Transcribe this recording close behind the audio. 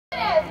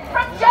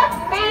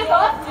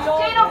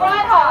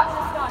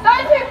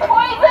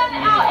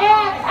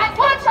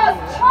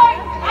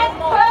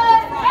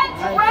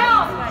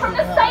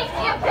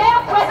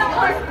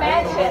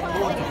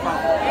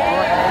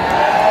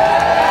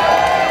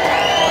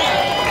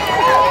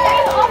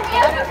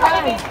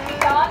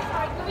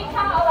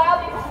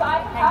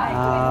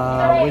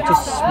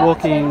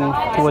walking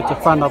towards the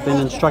front. I've been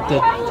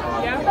instructed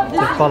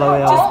to follow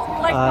our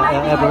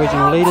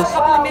Aboriginal leaders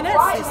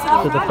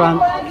to the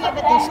front.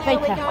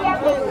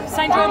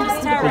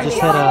 We just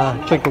had a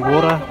drink of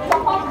water.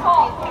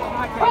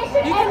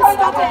 You can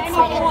stop at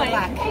any point.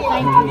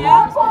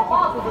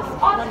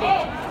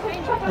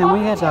 And we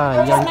had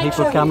young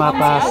people come up,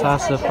 ask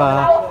us if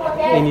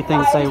anything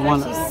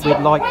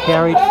we'd like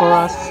carried for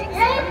us.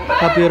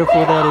 How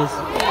beautiful that is.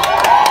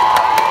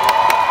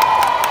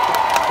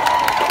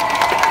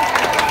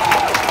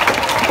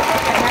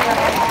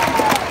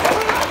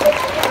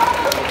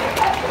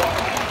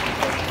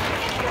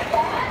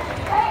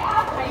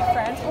 Hey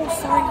friends, oh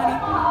sorry honey.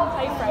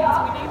 Hey friends,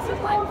 we need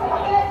some like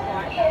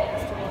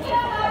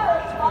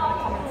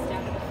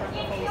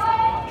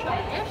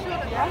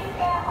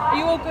Are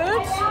you all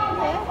good?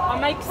 Yeah. I'll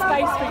make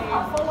space for you.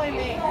 Follow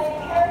me.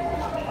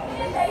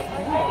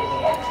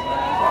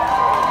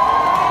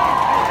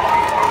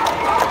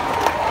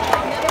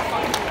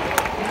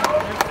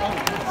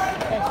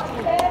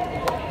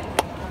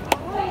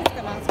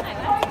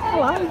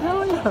 Hello, how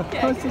are you?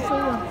 Nice to see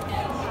you.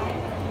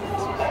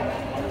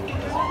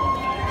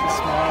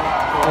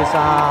 There's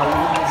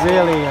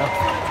really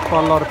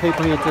quite a lot of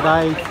people here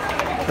today.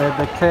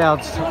 The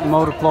crowd's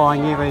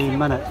multiplying every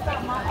minute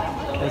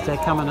as they're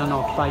coming in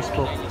off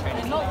Facebook.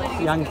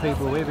 Young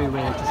people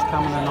everywhere just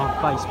coming in off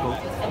Facebook.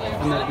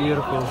 Isn't that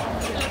beautiful?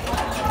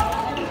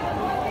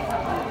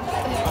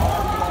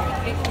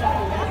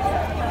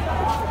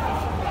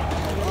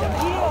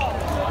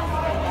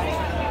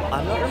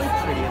 I'm not really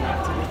pretty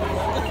enough to be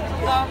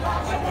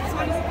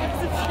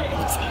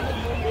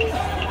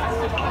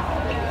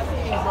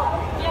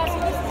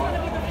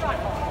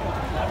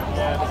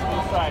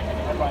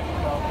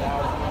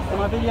Can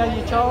I video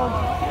your child?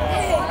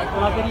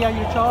 Can I video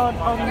your child?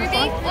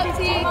 Ruby, up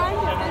to you.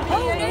 Oh,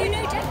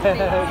 no,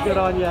 definitely. Good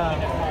on ya.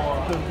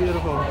 That's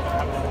beautiful.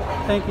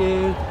 Thank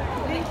you.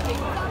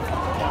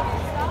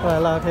 Hello,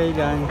 love. How you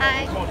going?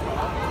 Hi.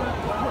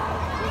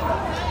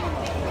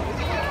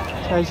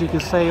 As you can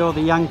see, all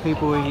the young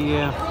people are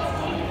here.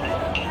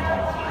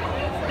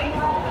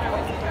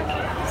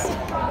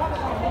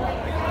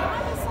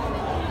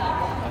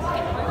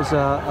 There's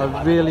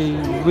a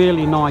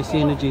really nice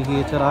energy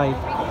here today.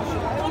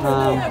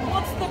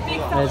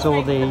 As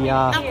all the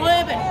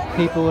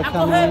people are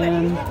coming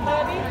in.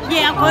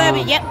 Yeah, Uncle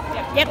Herbert, yep.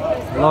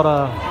 A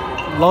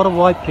lot of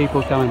white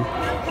people coming.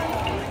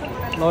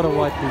 A lot of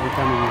white people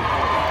coming in.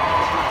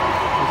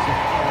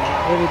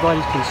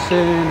 Everybody's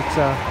concerned.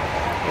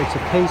 It's a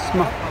peace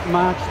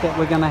march that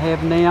we're going to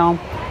have now,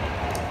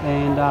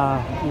 and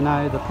you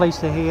know, the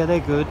police are here. They're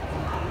good.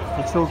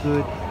 It's all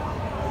good.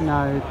 You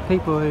know,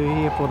 people who are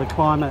here for the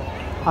climate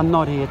are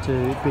not here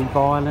to be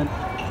violent.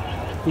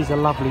 These are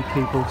lovely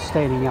people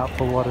standing up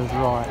for what is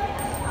right.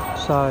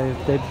 So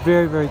they're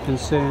very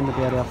concerned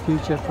about our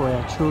future for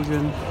our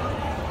children,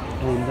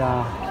 and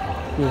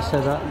yeah,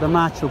 so the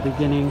march will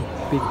beginning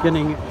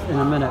in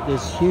a minute.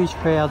 There's huge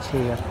crowds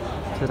here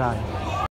today.